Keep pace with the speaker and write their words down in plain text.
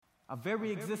Our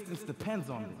very existence depends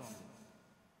on this.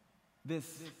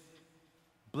 This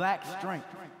black strength.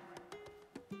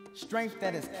 Strength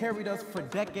that has carried us for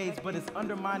decades, but is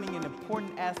undermining an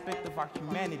important aspect of our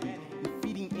humanity and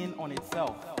feeding in on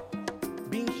itself.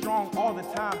 Being strong all the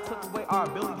time took away our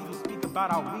ability to speak about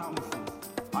our weaknesses,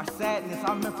 our sadness,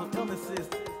 our mental illnesses.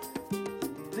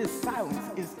 This silence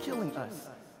is killing us.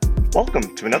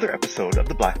 Welcome to another episode of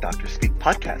the Black Doctors Speak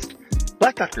podcast.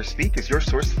 Black Doctors Speak is your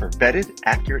source for vetted,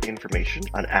 accurate information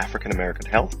on African American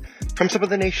health from some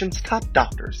of the nation's top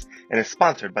doctors and is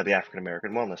sponsored by the African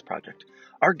American Wellness Project.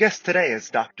 Our guest today is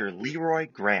Dr.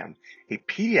 LeRoy Graham, a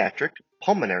pediatric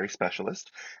pulmonary specialist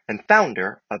and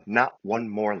founder of Not One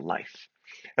More Life.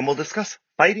 And we'll discuss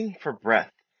fighting for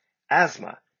breath,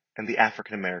 asthma, and the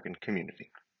African American community.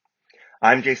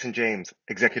 I'm Jason James,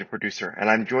 executive producer,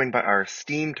 and I'm joined by our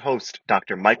esteemed host,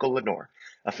 Dr. Michael Lenoir,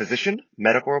 a physician,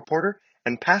 medical reporter,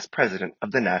 and past president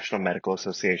of the National Medical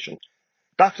Association.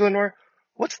 Dr. Lenoir,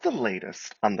 what's the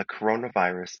latest on the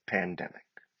coronavirus pandemic?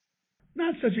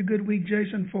 Not such a good week,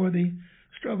 Jason, for the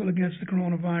struggle against the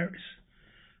coronavirus.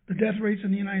 The death rates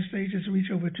in the United States has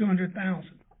reached over 200,000.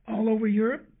 All over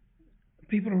Europe,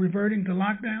 people are reverting to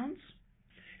lockdowns.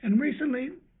 And recently,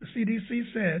 the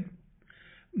CDC said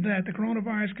that the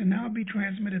coronavirus can now be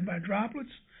transmitted by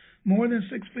droplets more than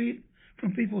 6 feet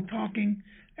from people talking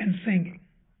and singing.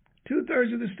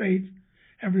 2/3 of the states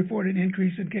have reported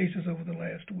increase in cases over the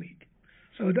last week.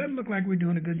 So it doesn't look like we're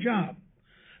doing a good job.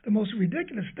 The most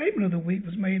ridiculous statement of the week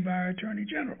was made by our Attorney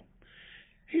General.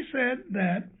 He said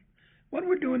that what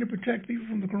we're doing to protect people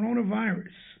from the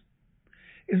coronavirus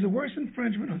is the worst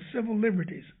infringement on civil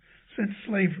liberties since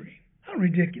slavery. How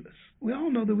ridiculous. We all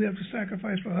know that we have to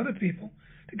sacrifice for other people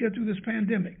to get through this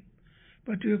pandemic.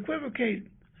 But to equivocate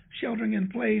sheltering in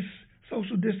place,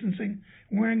 social distancing,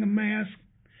 wearing a mask,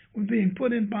 with being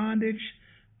put in bondage,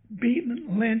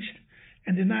 beaten, lynched,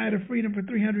 and denied of freedom for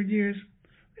 300 years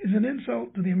is an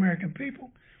insult to the American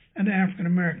people and to African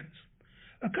Americans.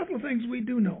 A couple of things we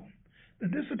do know,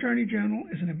 that this Attorney General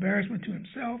is an embarrassment to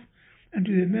himself and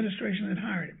to the administration that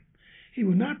hired him. He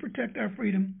will not protect our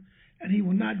freedom, and he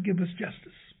will not give us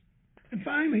justice. And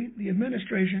finally, the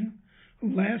administration,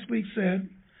 who last week said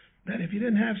that if you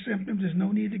didn't have symptoms, there's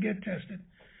no need to get tested,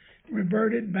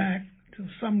 reverted back to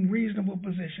some reasonable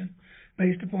position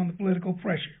based upon the political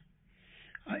pressure.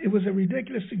 It was a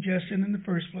ridiculous suggestion in the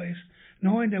first place,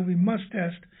 knowing that we must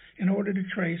test in order to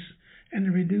trace and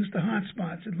to reduce the hot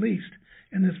spots, at least,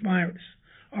 in this virus.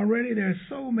 Already there are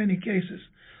so many cases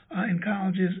in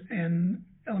colleges and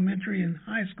elementary and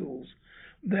high schools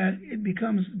that it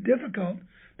becomes difficult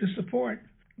to support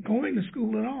going to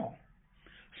school at all.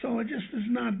 So it just has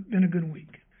not been a good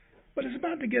week. But it's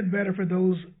about to get better for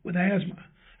those with asthma.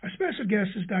 Our special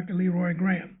guest is Dr. LeRoy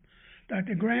Graham.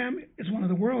 Dr. Graham is one of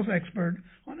the world's experts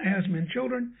on asthma in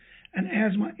children and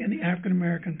asthma in the African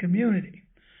American community.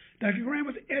 Dr. Graham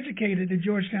was educated at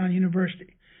Georgetown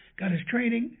University, got his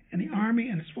training in the Army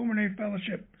and his pulmonary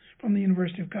fellowship from the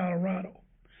University of Colorado.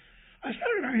 I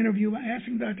started our interview by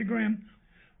asking Dr. Graham,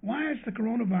 why is the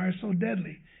coronavirus so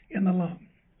deadly in the lung?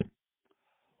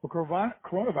 Well,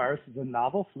 coronavirus is a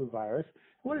novel flu virus.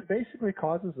 What it basically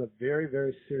causes is a very,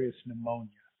 very serious pneumonia.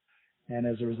 And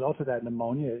as a result of that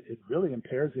pneumonia, it really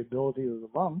impairs the ability of the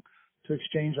lung to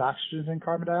exchange oxygen and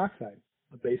carbon dioxide,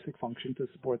 a basic function to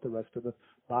support the rest of the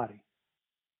body.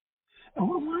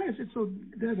 Well, why is it so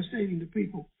devastating to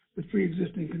people with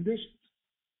pre-existing conditions?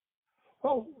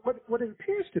 Well, what it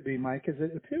appears to be, Mike, is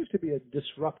it appears to be a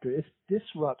disruptor. It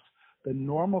disrupts the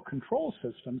normal control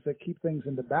systems that keep things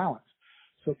into balance.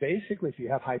 So basically, if you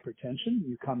have hypertension,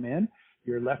 you come in,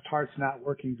 your left heart's not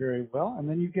working very well, and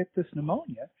then you get this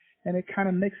pneumonia, and it kind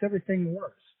of makes everything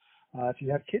worse. If you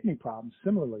have kidney problems,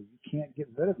 similarly, you can't get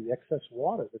rid of the excess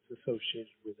water that's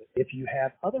associated with it. If you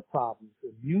have other problems,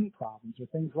 immune problems, or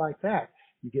things like that,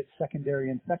 you get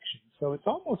secondary infections. So it's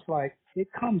almost like it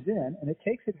comes in and it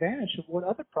takes advantage of what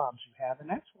other problems you have, and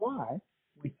that's why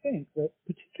we think that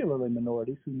particularly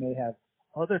minorities who may have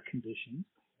other conditions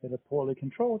that are poorly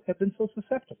controlled have been so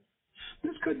susceptible.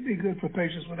 This couldn't be good for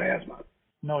patients with asthma.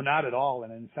 No, not at all.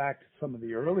 And in fact, some of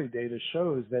the early data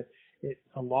shows that it,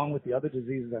 along with the other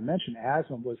diseases I mentioned,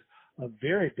 asthma was a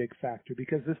very big factor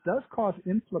because this does cause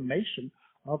inflammation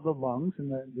of the lungs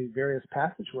and the various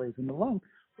passageways in the lung,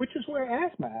 which is where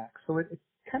asthma acts. So it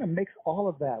kind of makes all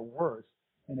of that worse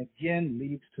and again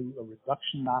leads to a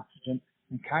reduction in oxygen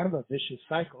and kind of a vicious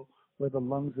cycle where the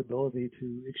lungs' ability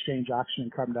to exchange oxygen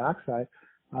and carbon dioxide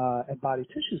and body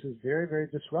tissues is very, very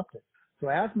disrupted. So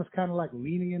asthma is kind of like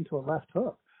leaning into a left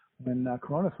hook when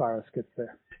coronavirus gets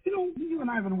there. You know, you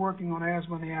and I have been working on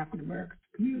asthma in the African American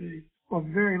community for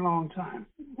a very long time.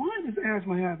 Why does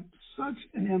asthma have such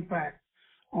an impact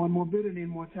on morbidity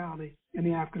and mortality in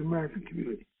the African American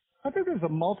community? I think there's a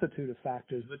multitude of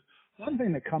factors, but one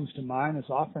thing that comes to mind is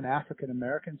often African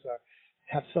Americans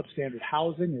have substandard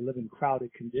housing. They live in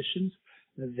crowded conditions.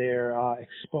 They're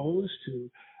exposed to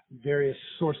various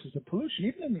sources of pollution,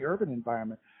 even in the urban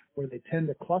environment, where they tend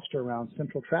to cluster around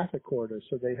central traffic corridors.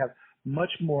 So they have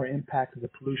much more impact of the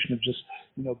pollution of just,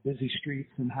 busy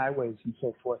streets and highways and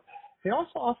so forth. They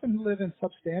also often live in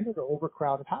substandard or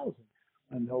overcrowded housing.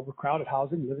 And overcrowded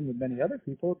housing, living with many other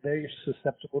people, they're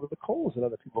susceptible to the colds that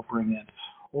other people bring in.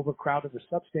 Overcrowded or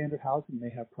substandard housing may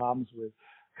have problems with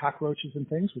cockroaches and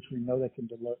things, which we know they can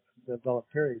develop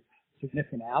very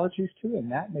significant allergies to, and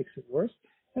that makes it worse.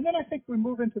 And then I think we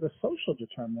move into the social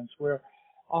determinants where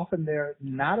often they're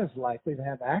not as likely to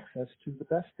have access to the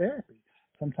best therapy.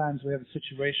 Sometimes we have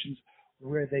situations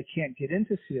where they can't get in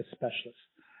to see a specialist.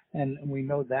 And we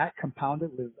know that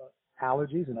compounded with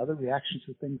allergies and other reactions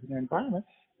to things in their environment,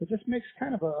 it just makes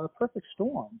kind of a perfect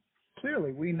storm.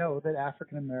 Clearly, we know that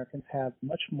African Americans have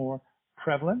much more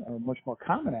prevalent or much more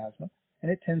common asthma,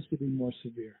 and it tends to be more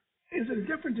severe. Is it a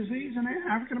different disease in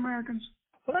African Americans?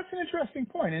 Well, that's an interesting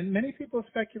point, and many people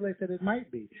speculate that it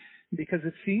might be, because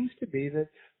it seems to be that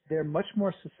they're much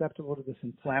more susceptible to this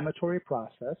inflammatory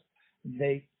process.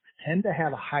 They tend to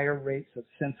have higher rates of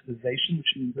sensitization,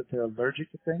 which means that they're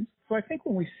allergic to things. So I think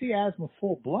when we see asthma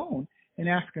full-blown in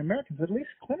African Americans, at least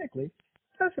clinically, it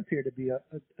does appear to be a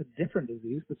different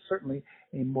disease, but certainly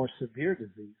a more severe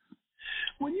disease.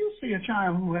 When you see a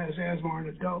child who has asthma or an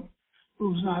adult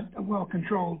who's not well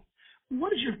controlled,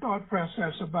 what is your thought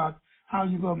process about how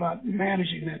you go about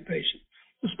managing that patient,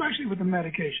 especially with the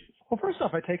medication? Well, first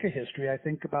off, I take a history. I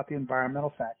think about the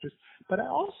environmental factors, but I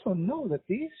also know that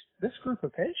this group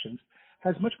of patients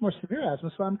has much more severe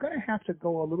asthma, so I'm going to have to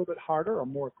go a little bit harder or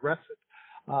more aggressive.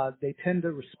 They tend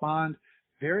to respond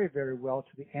very, very well to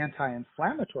the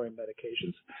anti-inflammatory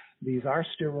medications. These are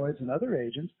steroids and other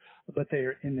agents, but they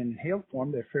are in inhaled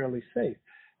form. They're fairly safe.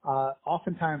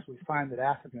 Oftentimes we find that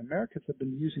African Americans have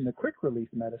been using the quick relief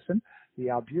medicine, the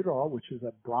albuterol, which is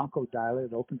a bronchodilator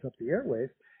that opens up the airways.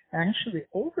 And actually,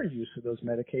 overuse of those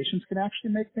medications can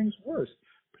actually make things worse,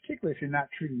 particularly if you're not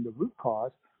treating the root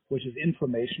cause, which is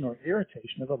inflammation or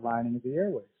irritation of the lining of the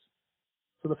airways.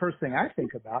 So the first thing I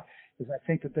think about is I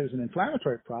think that there's an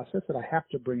inflammatory process that I have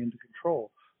to bring into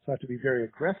control. So I have to be very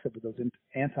aggressive with those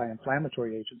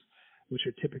anti-inflammatory agents, which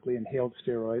are typically inhaled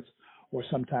steroids or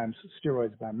sometimes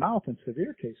steroids by mouth in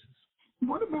severe cases.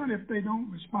 What about if they don't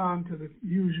respond to the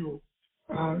usual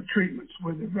treatments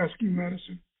with the rescue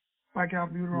medicine, like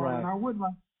albuterol? Right. And I would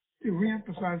like to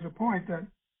reemphasize the point that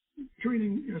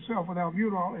treating yourself with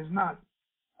albuterol is not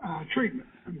treatment.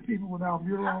 I mean, people with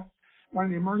albuterol are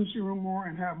in the emergency room more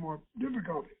and have more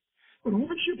difficulty. But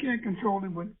once you can't control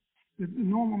it with the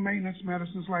normal maintenance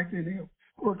medicines like the inhaled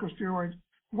corticosteroids,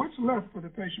 what's left for the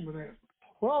patient with asthma?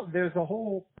 Well, there's a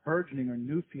whole burgeoning or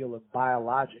new field of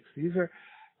biologics. These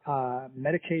are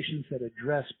medications that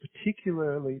address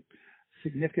particularly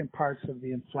significant parts of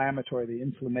the inflammatory, the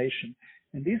inflammation.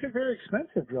 And these are very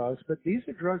expensive drugs, but these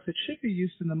are drugs that should be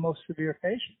used in the most severe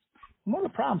patients. One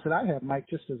of the problems that I have, Mike,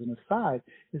 just as an aside,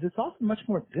 is it's often much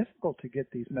more difficult to get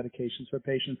these medications for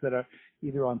patients that are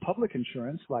either on public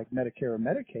insurance, like Medicare or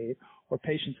Medicaid, or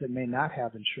patients that may not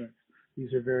have insurance.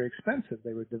 These are very expensive.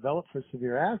 They were developed for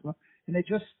severe asthma, and they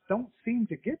just don't seem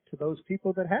to get to those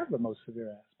people that have the most severe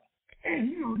asthma.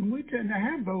 And, we tend to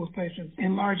have those patients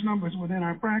in large numbers within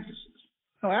our practices.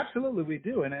 Oh, absolutely we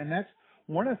do. And that's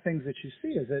one of the things that you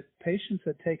see is that patients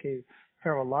that take a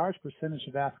large percentage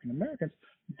of African Americans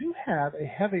do have a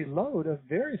heavy load of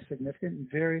very significant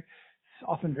and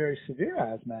often very severe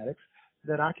asthmatics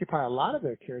that occupy a lot of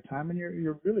their care time, and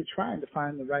you're really trying to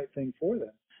find the right thing for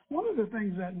them. One of the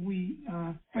things that we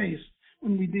face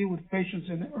when we deal with patients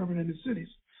in the urban inner cities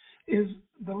is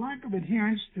the lack of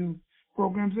adherence to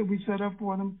programs that we set up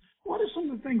for them. What are some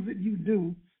of the things that you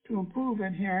do to improve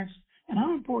adherence, and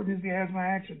how important is the Asthma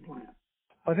Action Plan?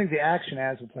 I think the Action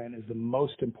Asthma Plan is the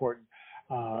most important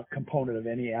component of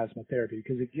any asthma therapy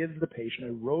because it gives the patient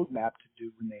a roadmap to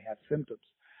do when they have symptoms.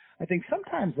 I think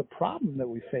sometimes the problem that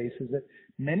we face is that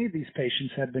many of these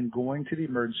patients have been going to the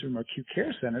emergency room or acute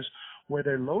care centers where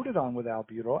they're loaded on with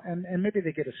albuterol and maybe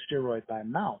they get a steroid by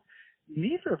mouth.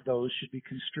 Neither of those should be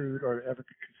construed or ever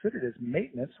considered as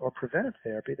maintenance or preventive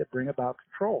therapy that bring about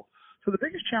control. So the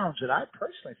biggest challenge that I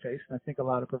personally face, and I think a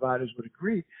lot of providers would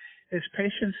agree, is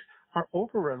patients are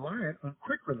over-reliant on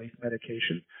quick relief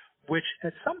medication, which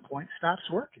at some point stops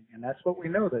working. And that's what we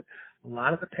know, that a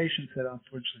lot of the patients that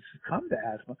unfortunately succumb to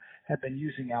asthma have been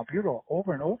using albuterol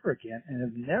over and over again and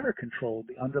have never controlled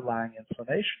the underlying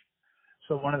inflammation.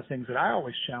 So one of the things that I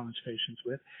always challenge patients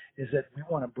with is that we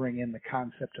want to bring in the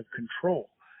concept of control.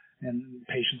 And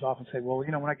patients often say, well,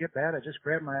 when I get bad, I just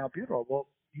grab my albuterol. Well,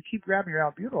 you keep grabbing your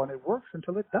albuterol and it works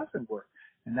until it doesn't work.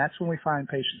 And that's when we find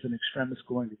patients in extremis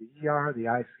going to the ER, the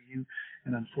ICU,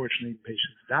 and unfortunately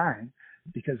patients dying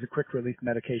because the quick relief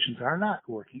medications are not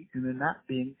working and they're not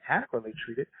being adequately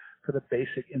treated for the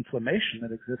basic inflammation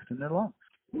that exists in their lungs.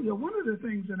 Well, one of the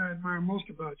things that I admire most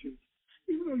about you,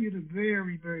 even though you're a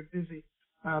very, very busy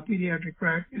pediatric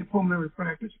pulmonary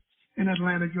practice in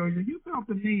Atlanta, Georgia, you felt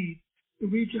the need to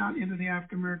reach out into the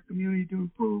African American community to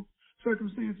improve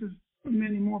circumstances for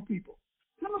many more people.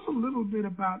 Tell us a little bit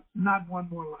about Not One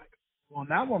More Life. Well,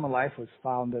 Not One More Life was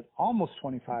founded almost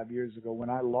 25 years ago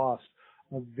when I lost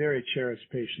a very cherished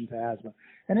patient to asthma.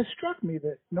 And it struck me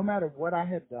that no matter what I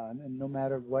had done and no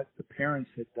matter what the parents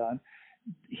had done,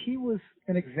 he was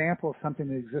an example of something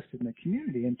that existed in the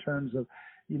community in terms of,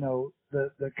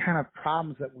 the kind of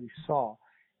problems that we saw.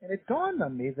 And it dawned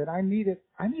on me that I needed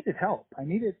help. I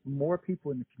needed more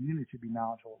people in the community to be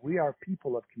knowledgeable. We are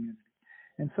people of community.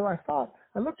 And so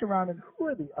I looked around and who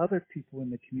are the other people in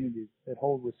the community that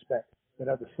hold respect, that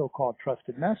are the so-called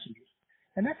trusted messengers?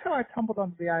 And that's how I tumbled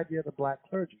onto the idea of the black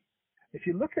clergy. If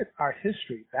you look at our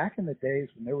history, back in the days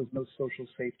when there was no social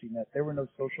safety net, there were no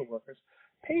social workers,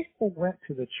 people went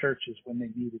to the churches when they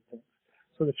needed things.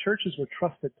 So the churches were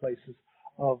trusted places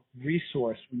of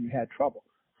resource when you had trouble.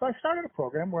 So I started a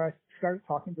program where I started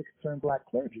talking to concerned black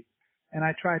clergy. And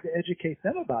I tried to educate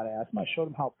them about asthma. I showed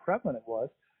them how prevalent it was.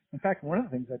 In fact, one of the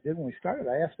things I did when we started,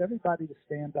 I asked everybody to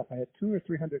stand up. I had 200 or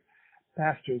 300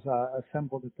 pastors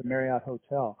assembled at the Marriott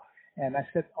Hotel. And I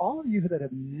said, all of you that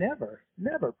have never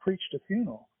preached a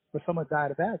funeral where someone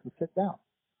died of asthma, sit down.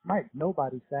 Mike,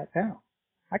 nobody sat down.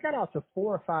 I got out to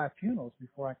 4 or 5 funerals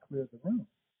before I cleared the room.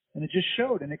 And it just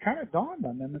showed, and it kind of dawned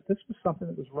on them that this was something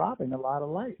that was robbing a lot of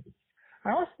life.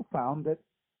 I also found that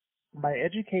by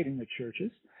educating the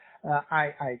churches,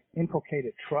 I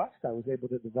inculcated trust. I was able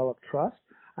to develop trust.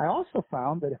 I also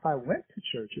found that if I went to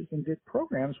churches and did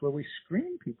programs where we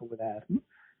screened people with asthma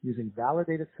using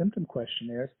validated symptom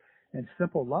questionnaires and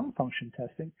simple lung function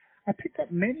testing, I picked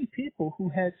up many people who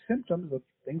had symptoms of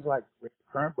things like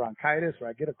recurrent bronchitis or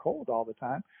I get a cold all the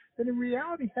time that in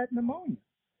reality had pneumonia.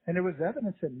 And there was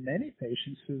evidence in many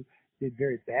patients who did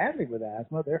very badly with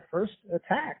asthma, their first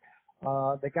attack,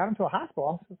 they got them to a hospital,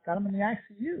 also got them in the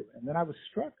ICU. And then I was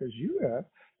struck, as you have,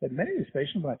 that many of these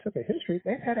patients, when I took a history,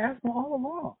 they've had asthma all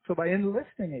along. So by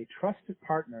enlisting a trusted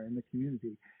partner in the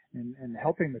community and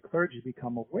helping the clergy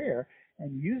become aware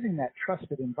and using that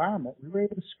trusted environment, we were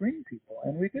able to screen people.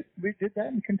 And we did that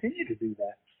and continue to do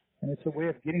that. And it's a way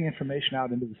of getting information out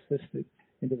into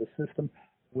the system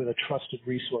with a trusted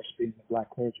resource being the black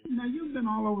clergy. Now, you've been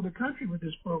all over the country with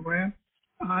this program,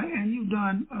 and you've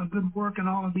done good work in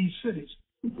all of these cities.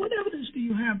 What evidence do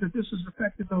you have that this has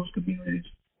affected those communities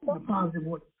in a positive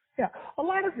way? Yeah, a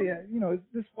lot of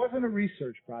this wasn't a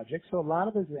research project, so a lot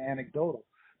of it is anecdotal.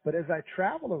 But as I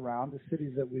travel around the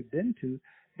cities that we've been to,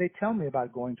 they tell me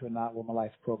about going to a Not One More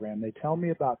Life program. They tell me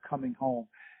about coming home,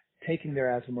 taking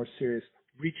their asthma more serious,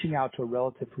 reaching out to a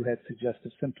relative who had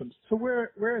suggestive symptoms. So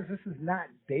whereas this is not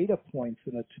data points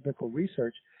in a typical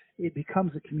research, it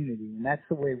becomes a community. And that's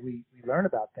the way we learn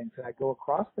about things. And I go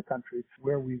across the country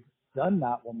where we've done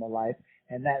Not One More Life,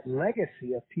 and that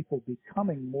legacy of people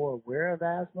becoming more aware of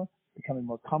asthma, becoming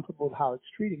more comfortable with how it's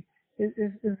treating,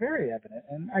 is very evident.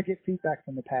 And I get feedback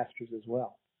from the pastors as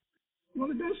well. Well,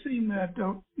 it does seem that,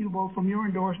 both from your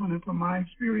endorsement and from my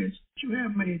experience, you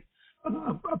have made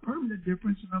a permanent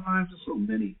difference in the lives of so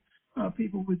many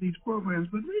people with these programs.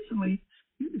 But recently,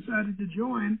 you decided to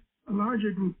join a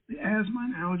larger group, the Asthma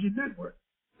and Allergy Network.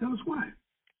 Tell us why.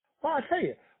 Well, I'll tell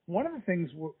you, one of the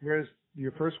things, whereas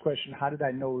your first question, how did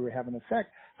I know we were having an effect?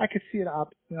 I could see it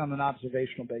on an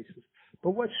observational basis.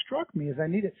 But what struck me is I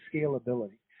needed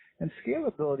scalability. And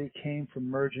scalability came from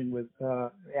merging with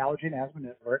Allergy and Asthma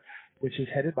Network, which is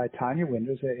headed by Tanya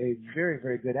Winters, a very,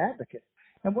 very good advocate.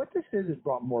 And what this is, it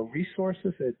brought more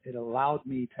resources. It allowed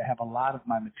me to have a lot of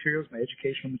my materials, my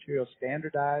educational materials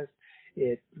standardized.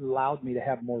 It allowed me to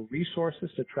have more resources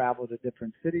to travel to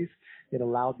different cities. It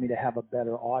allowed me to have a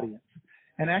better audience.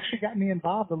 And actually got me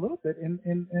involved a little bit in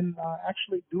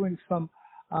actually doing some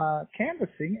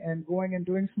canvassing and going and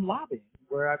doing some lobbying,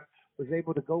 where I was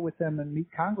able to go with them and meet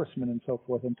congressmen and so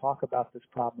forth and talk about this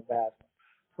problem of asthma.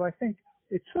 So I think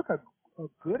it took a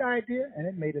good idea and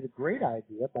it made it a great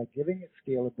idea by giving it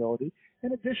scalability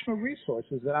and additional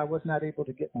resources that I was not able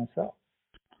to get myself.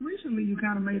 Recently, you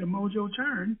kind of made a mojo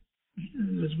turn,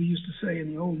 as we used to say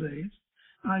in the old days.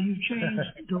 You've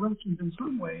changed directions in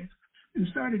some ways and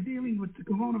started dealing with the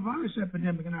coronavirus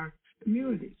epidemic in our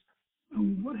communities.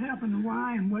 What happened and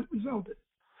why and what resulted?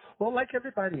 Well, like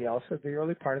everybody else, at the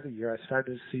early part of the year, I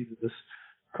started to see that this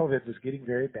COVID was getting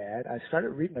very bad. I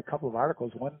started reading a couple of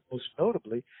articles, one most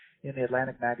notably in the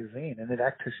Atlantic magazine, and it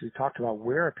actually talked about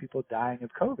where are people dying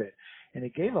of COVID. And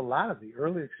it gave a lot of the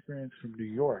early experience from New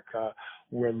York,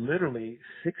 where literally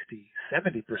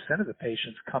 60-70% of the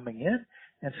patients coming in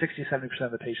and 60-70%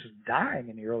 of the patients dying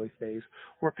in the early phase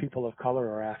were people of color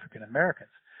or African Americans.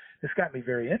 This got me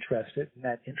very interested, and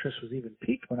that interest was even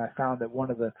piqued when I found that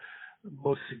one of the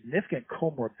most significant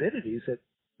comorbidities that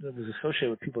was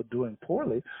associated with people doing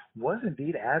poorly was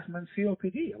indeed asthma and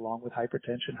COPD, along with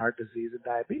hypertension, heart disease, and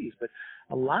diabetes. But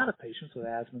a lot of patients with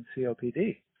asthma and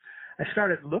COPD. I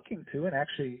started looking to and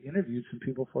actually interviewed some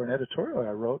people for an editorial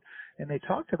I wrote, and they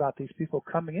talked about these people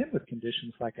coming in with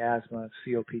conditions like asthma,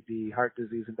 COPD, heart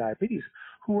disease, and diabetes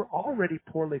who were already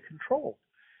poorly controlled.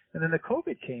 And then the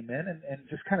COVID came in and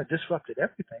just kind of disrupted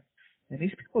everything. And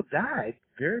these people died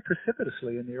very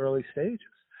precipitously in the early stages.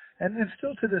 And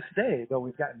still to this day, though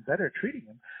we've gotten better at treating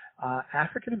them,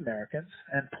 African Americans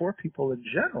and poor people in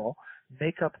general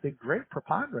make up the great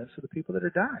preponderance of the people that are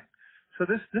dying. So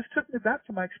this took me back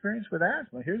to my experience with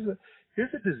asthma. Here's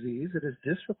a disease that is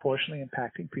disproportionately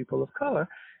impacting people of color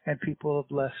and people of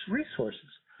less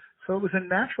resources. So it was a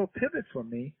natural pivot for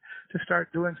me to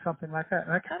start doing something like that.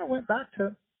 And I kind of went back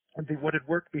to what had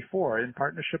worked before. In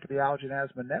partnership with the Allergy and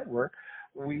Asthma Network,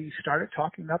 we started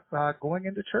talking up going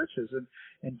into churches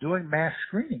and doing mass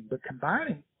screening, but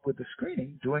combining with the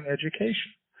screening, doing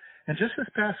education. And just this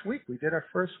past week, we did our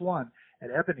first one at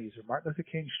Ebenezer, Martin Luther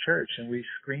King's church, and we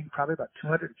screened probably about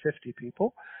 250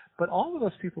 people. But all of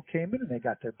those people came in and they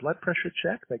got their blood pressure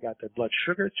checked, they got their blood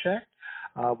sugar checked.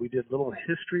 We did little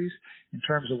histories in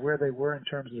terms of where they were in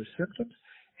terms of their symptoms.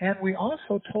 And we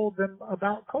also told them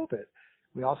about COVID.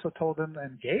 We also told them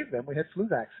and gave them, we had flu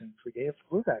vaccines. We gave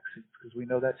flu vaccines because we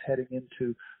know that's heading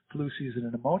into flu season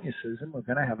and pneumonia season. We're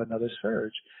going to have another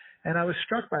surge. And I was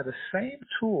struck by the same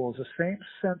tools, the same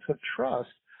sense of trust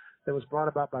that was brought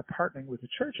about by partnering with the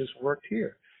churches worked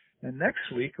here. And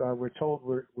next week, we're told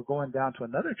we're going down to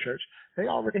another church. They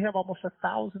already have almost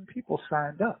 1,000 people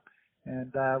signed up.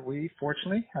 And we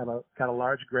fortunately got a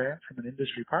large grant from an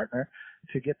industry partner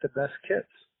to get the best kits.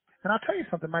 And I'll tell you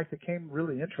something, Mike, that came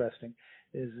really interesting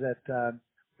is that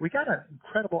we got an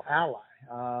incredible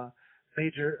ally.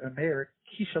 Mayor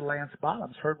Keisha Lance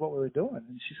Bottoms heard what we were doing,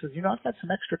 and she says, I've got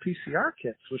some extra PCR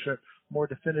kits, which are more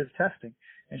definitive testing,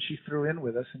 and she threw in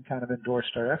with us and kind of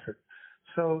endorsed our effort.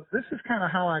 So this is kind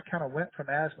of how I kind of went from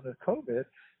asthma to COVID,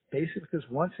 basically because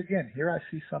once again, here I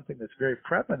see something that's very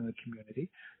prevalent in the community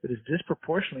that is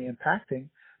disproportionately impacting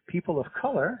people of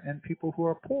color and people who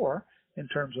are poor in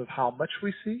terms of how much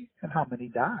we see and how many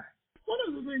die. One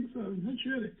of the things,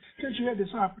 since you had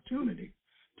this opportunity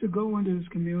to go into this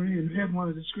community and have one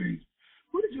of the screens,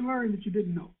 what did you learn that you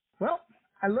didn't know? Well,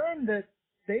 I learned that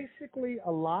basically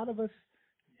a lot of us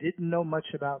didn't know much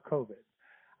about COVID.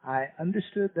 I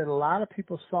understood that a lot of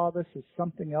people saw this as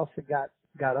something else that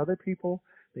got other people.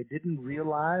 They didn't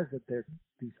realize that there are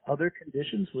these other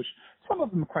conditions, which some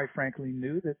of them, quite frankly,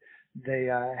 knew that they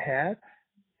had.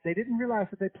 They didn't realize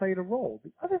that they played a role.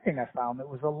 The other thing I found that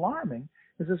was alarming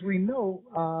is, as we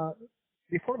know,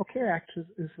 the Affordable Care Act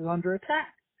is under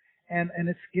attack. And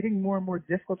it's getting more and more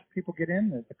difficult for people to get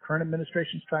in. The current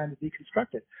administration is trying to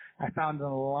deconstruct it. I found an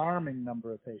alarming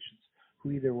number of patients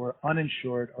who either were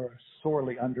uninsured or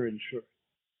sorely underinsured.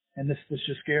 And this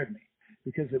just scared me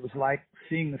because it was like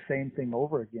seeing the same thing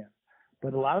over again.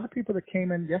 But a lot of the people that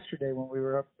came in yesterday when we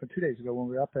were up, 2 days ago when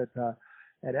we were up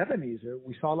at Ebenezer,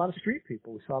 we saw a lot of street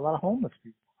people. We saw a lot of homeless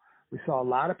people. We saw a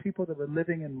lot of people that were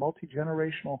living in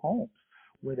multi-generational homes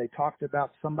where they talked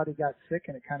about somebody got sick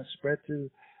and it kind of spread through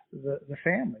the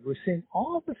family. We're seeing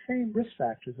all of the same risk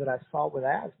factors that I saw with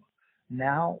asthma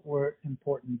now were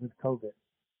important with COVID.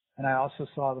 And I also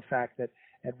saw the fact that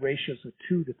at ratios of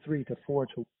 2 to 3 to 4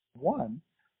 to 1,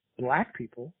 Black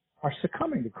people are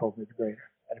succumbing to COVID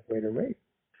at a greater rate.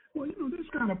 Well, this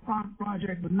kind of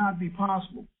project would not be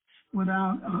possible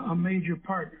without a major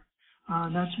partner.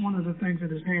 That's one of the things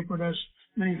that has hampered us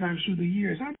many times through the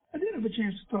years. I did have a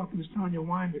chance to talk to Ms. Tanya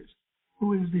Weimers,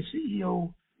 who is the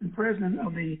CEO and president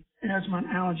of the Asthma and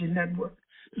Allergy Network,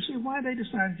 to see why they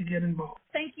decided to get involved.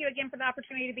 Thank you again for the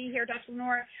opportunity to be here, Dr.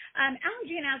 Lenoir.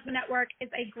 Allergy and Asthma Network is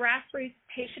a grassroots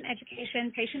patient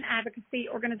education, patient advocacy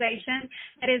organization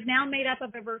that is now made up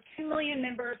of over 2 million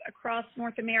members across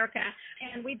North America.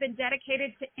 And we've been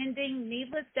dedicated to ending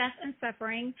needless death and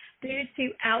suffering due to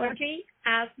allergy,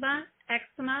 asthma,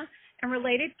 eczema, and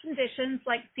related conditions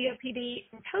like COPD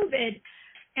and COVID.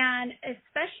 And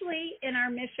especially in our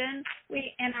mission,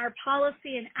 in our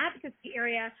policy and advocacy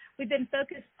area, we've been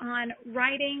focused on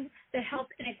righting the health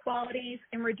inequalities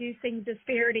and reducing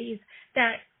disparities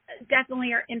that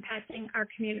definitely are impacting our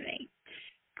community.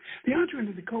 The entry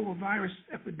into the COVID virus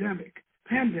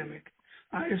pandemic,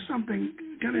 is something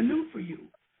kind of new for you.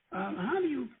 How do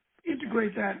you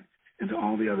integrate that into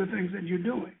all the other things that you're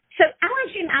doing? So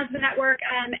Allergy and Asthma Network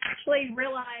actually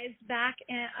realized back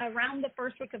around the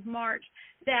first week of March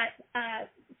that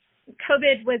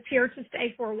COVID was here to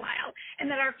stay for a while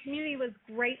and that our community was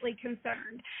greatly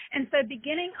concerned. And so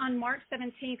beginning on March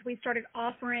 17th, we started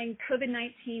offering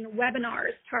COVID-19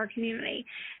 webinars to our community.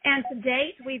 And to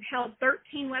date, we've held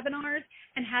 13 webinars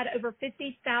and had over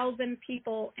 50,000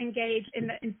 people engage in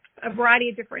a variety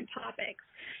of different topics.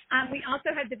 We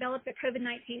also have developed a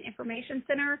COVID-19 information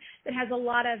center that has a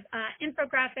lot of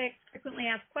infographics, frequently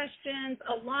asked questions,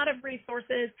 a lot of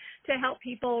resources to help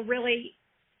people really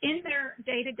in their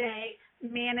day-to-day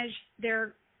manage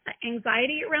their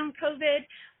anxiety around COVID,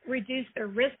 reduce their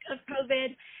risk of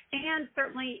COVID, and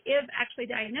certainly if actually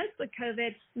diagnosed with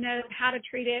COVID, know how to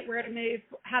treat it, where to move,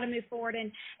 how to move forward,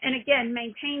 and again,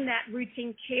 maintain that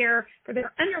routine care for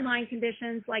their underlying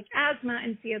conditions like asthma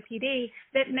and COPD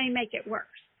that may make it worse.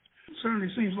 It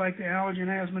certainly seems like the Allergy and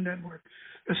Asthma Network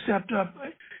has stepped up,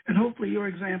 and hopefully your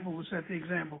example will set the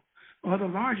example for other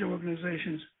larger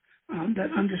organizations that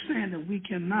understand that we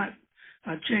cannot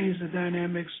change the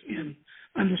dynamics in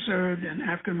underserved and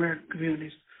African-American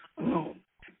communities alone.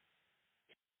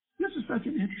 This is such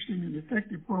an interesting and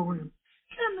effective program.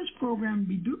 Can this program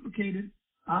be duplicated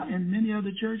in many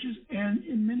other churches and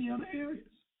in many other areas?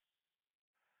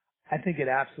 I think it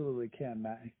absolutely can,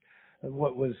 Matt.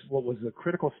 What was a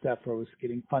critical step for us was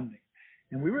getting funding.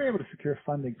 And we were able to secure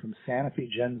funding from Sanofi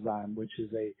Genzyme, which is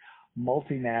a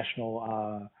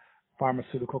multinational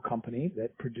pharmaceutical company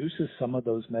that produces some of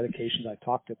those medications I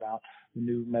talked about, the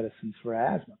new medicines for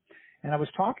asthma. And I was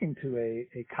talking to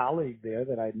a colleague there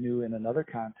that I knew in another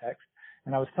context,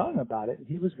 and I was telling him about it, and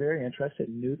he was very interested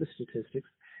and knew the statistics,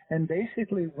 and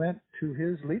basically went to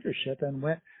his leadership and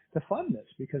went to fund this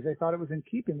because they thought it was in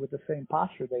keeping with the same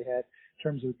posture they had in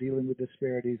terms of dealing with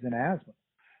disparities in asthma.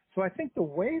 So I think the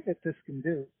way that this can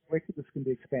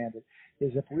be expanded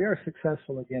is if we are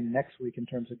successful again next week in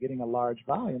terms of getting a large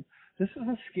volume, this is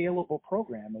a scalable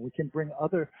program, and we can bring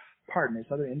other partners,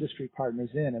 other industry partners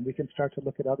in, and we can start to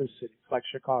look at other cities like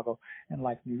Chicago and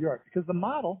like New York, because the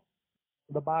model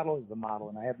is the model,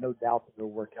 and I have no doubt that it'll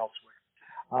work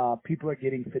elsewhere. People are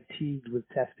getting fatigued with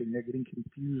testing. They're getting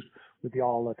confused with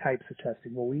all the types of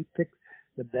testing. Well, we picked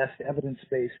the best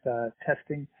evidence-based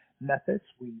testing methods.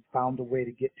 We found a way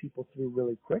to get people through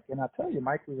really quick. And I'll tell you,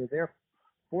 Mike, we were there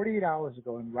 48 hours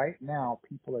ago, and right now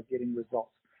people are getting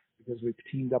results because we've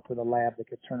teamed up with a lab that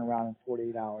could turn around in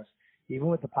 48 hours, even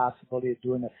with the possibility of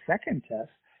doing a second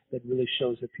test that really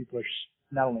shows that people are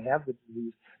not only have the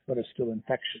disease, but are still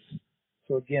infectious.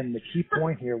 So again, the key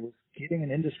point here was getting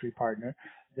an industry partner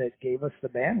that gave us the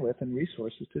bandwidth and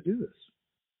resources to do this.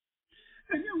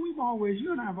 And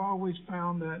you and I have always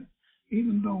found that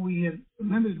even though we had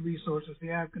limited resources, the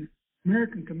African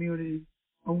American community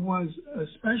was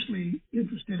especially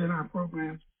interested in our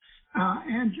programs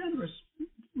and generous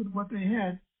with what they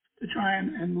had to try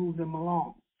and move them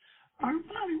along.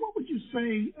 Finally, what would you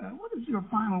say, what is your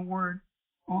final word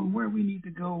on where we need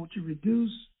to go to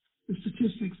reduce the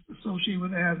statistics associated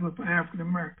with asthma for African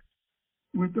Americans?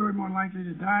 We're third more likely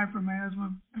to die from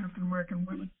asthma, African American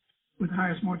women with the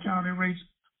highest mortality rates.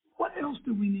 What else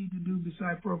do we need to do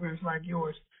besides programs like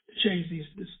yours to change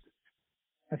this?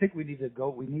 I think we need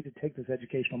to take this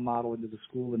educational model into the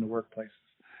school and the workplaces.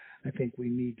 I think we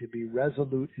need to be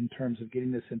resolute in terms of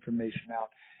getting this information out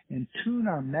and tune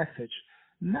our message,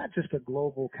 not just a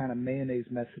global kind of mayonnaise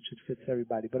message that fits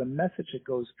everybody, but a message that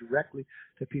goes directly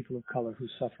to people of color who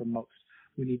suffer most.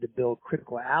 We need to build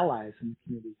critical allies in the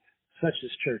community, such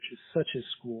as churches, such as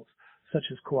schools, such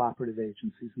as cooperative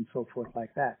agencies, and so forth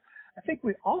like that. I think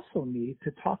we also need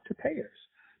to talk to payers,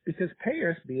 because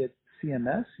payers, be it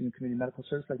CMS, community medical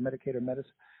service like Medicaid or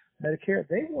Medicare,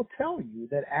 they will tell you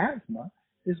that asthma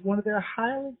is one of their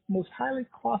most highly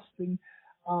costing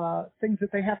things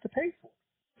that they have to pay for.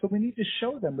 So we need to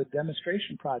show them with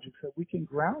demonstration projects that we can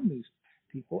ground these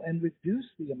people and reduce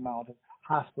the amount of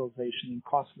hospitalization and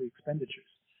costly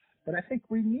expenditures. But I think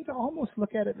we need to almost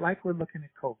look at it like we're looking at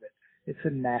COVID. It's a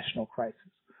national crisis.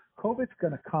 COVID's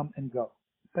going to come and go,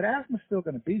 but asthma's still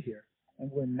going to be here,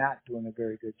 and we're not doing a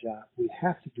very good job. We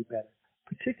have to do better,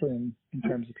 particularly in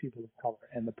terms of people of color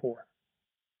and the poor.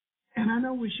 And I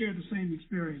know we share the same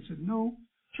experience, that no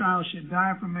child should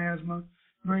die from asthma.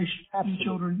 Very few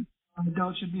children and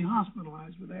adults should be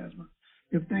hospitalized with asthma.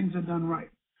 if things are done right.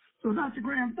 So, Dr.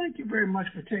 Graham, thank you very much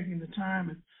for taking the time.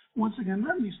 And once again,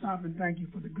 let me stop and thank you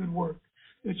for the good work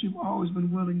that you've always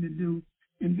been willing to do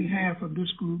in behalf of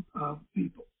this group of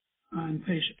people and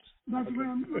patients. Dr.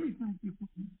 Graham, let me thank you for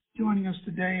joining us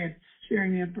today and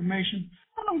sharing the information,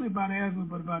 not only about asthma,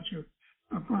 but about your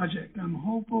project. I'm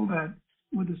hopeful that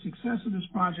with the success of this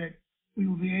project, we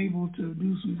will be able to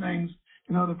do some things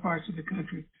in other parts of the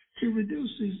country to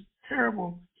reduce these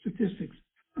terrible statistics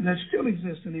that still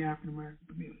exist in the African American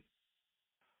community.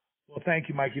 Well, thank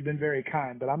you, Mike. You've been very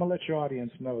kind, but I'm going to let your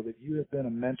audience know that you have been a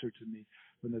mentor to me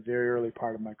from the very early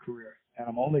part of my career, and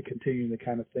I'm only continuing the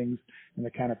kind of things and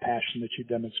the kind of passion that you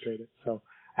demonstrated. So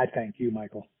I thank you,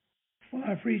 Michael. Well,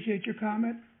 I appreciate your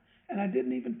comment, and I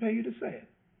didn't even pay you to say it.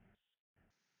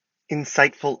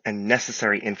 Insightful and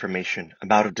necessary information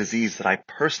about a disease that I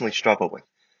personally struggle with.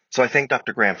 So I thank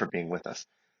Dr. Graham for being with us.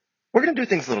 We're going to do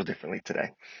things a little differently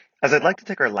today, as I'd like to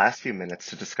take our last few minutes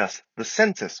to discuss the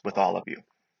census with all of you.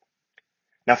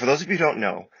 Now, for those of you who don't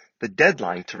know, the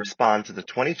deadline to respond to the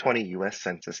 2020 U.S.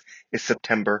 Census is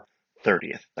September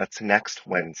 30th. That's next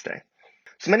Wednesday.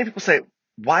 So many people say,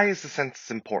 why is the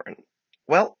census important?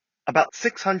 Well, about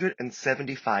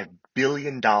 $675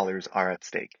 billion are at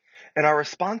stake, and our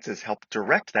responses help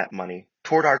direct that money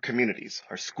toward our communities,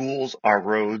 our schools, our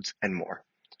roads, and more.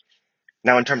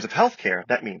 Now, in terms of healthcare,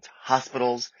 that means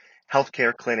hospitals,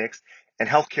 healthcare clinics, and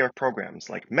healthcare programs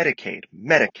like Medicaid,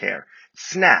 Medicare,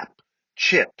 SNAP,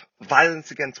 CHIP,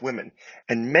 violence against women,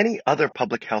 and many other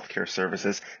public healthcare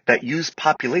services that use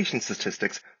population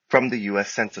statistics from the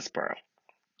U.S. Census Bureau.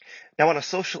 Now, on a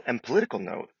social and political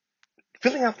note,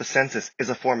 filling out the census is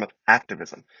a form of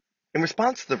activism. In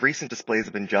response to the recent displays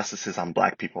of injustices on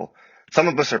Black people, some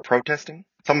of us are protesting,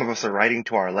 some of us are writing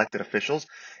to our elected officials,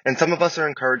 and some of us are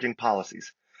encouraging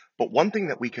policies. But one thing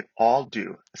that we can all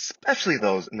do, especially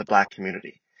those in the Black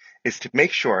community, is to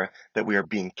make sure that we are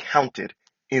being counted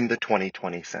in the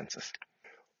 2020 census.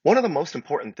 One of the most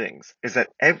important things is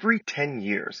that every 10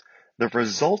 years, the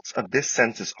results of this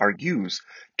census are used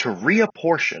to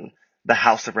reapportion the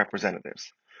House of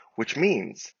Representatives, which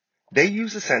means they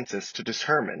use the census to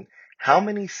determine how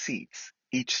many seats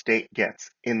each state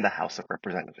gets in the House of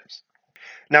Representatives.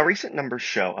 Now, recent numbers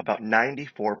show about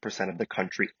 94% of the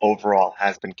country overall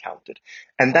has been counted,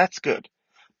 and that's good.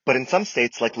 But in some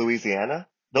states like Louisiana,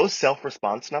 those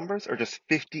self-response numbers are just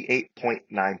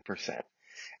 58.9%.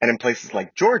 And in places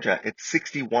like Georgia, it's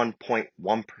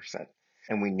 61.1%.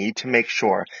 And we need to make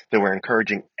sure that we're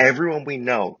encouraging everyone we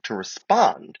know to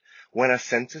respond when a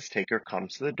census taker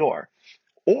comes to the door,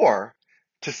 or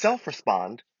to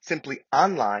self-respond simply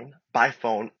online, by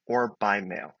phone, or by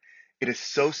mail. It is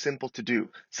so simple to do.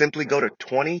 Simply go to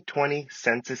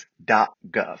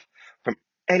 2020census.gov from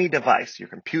any device, your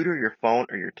computer, your phone,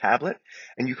 or your tablet,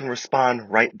 and you can respond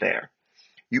right there.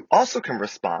 You also can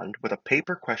respond with a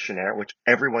paper questionnaire, which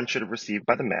everyone should have received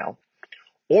by the mail,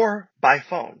 or by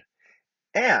phone.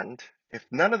 And if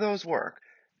none of those work,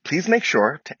 please make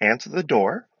sure to answer the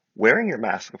door, wearing your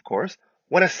mask, of course,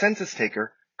 when a census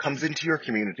taker comes into your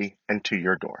community and to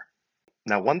your door.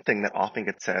 Now, one thing that often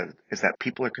gets said is that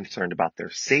people are concerned about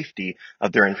their safety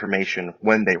of their information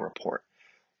when they report.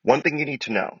 One thing you need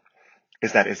to know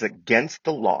is that it's against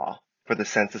the law for the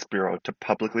Census Bureau to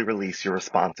publicly release your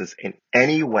responses in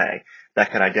any way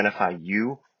that could identify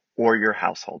you or your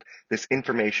household. This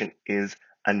information is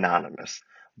anonymous.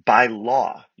 By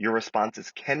law, your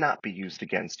responses cannot be used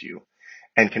against you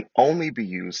and can only be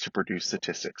used to produce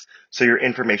statistics. So your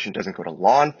information doesn't go to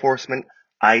law enforcement,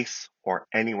 ICE, or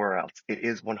anywhere else. It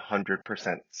is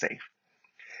 100% safe.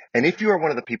 And if you are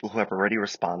one of the people who have already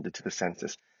responded to the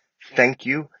census, thank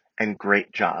you and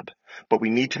great job. But we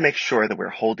need to make sure that we're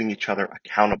holding each other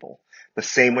accountable the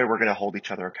same way we're going to hold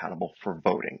each other accountable for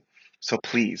voting. So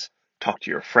please talk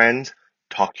to your friends,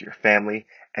 talk to your family,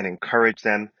 and encourage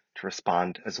them to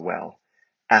respond as well.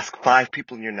 Ask 5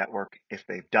 people in your network if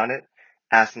they've done it.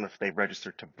 Ask them if they've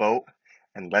registered to vote.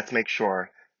 And let's make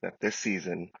sure that this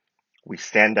season we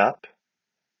stand up,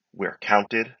 we're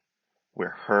counted, we're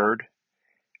heard,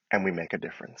 and we make a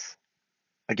difference.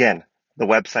 Again, the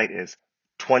website is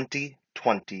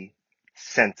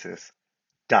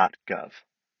 2020census.gov.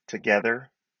 Together,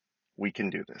 we can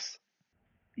do this.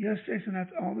 Yes, Jason,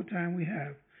 that's all the time we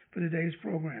have for today's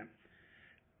program.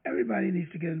 Everybody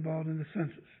needs to get involved in the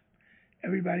census.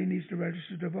 Everybody needs to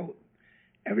register to vote.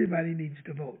 Everybody needs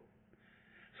to vote.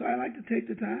 So I'd like to take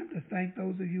the time to thank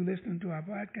those of you listening to our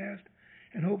podcast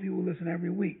and hope you will listen every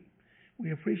week.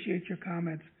 We appreciate your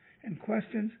comments and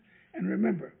questions. And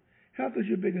remember, health is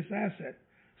your biggest asset,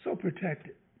 so protect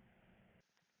it.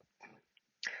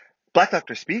 Black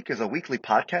Doctor Speak is a weekly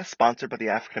podcast sponsored by the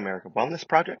African American Wellness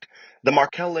Project, the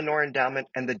Markel Lenoir Endowment,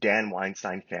 and the Dan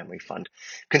Weinstein Family Fund.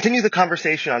 Continue the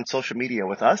conversation on social media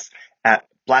with us at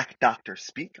Black Doctor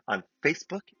Speak on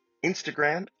Facebook,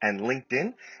 Instagram, and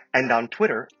LinkedIn, and on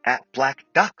Twitter at Black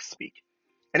Doc Speak.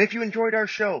 And if you enjoyed our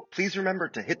show, please remember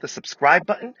to hit the subscribe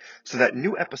button so that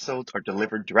new episodes are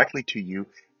delivered directly to you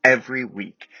every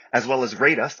week, as well as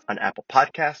rate us on Apple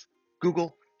Podcasts,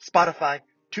 Google, Spotify,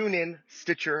 TuneIn,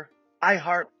 Stitcher,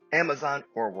 iHeart, Amazon,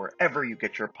 or wherever you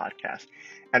get your podcast.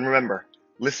 And remember,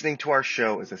 listening to our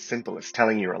show is as simple as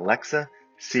telling your Alexa,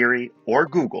 Siri, or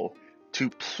Google to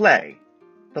play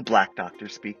the Black Doctor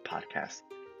Speak podcast.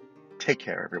 Take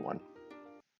care, everyone.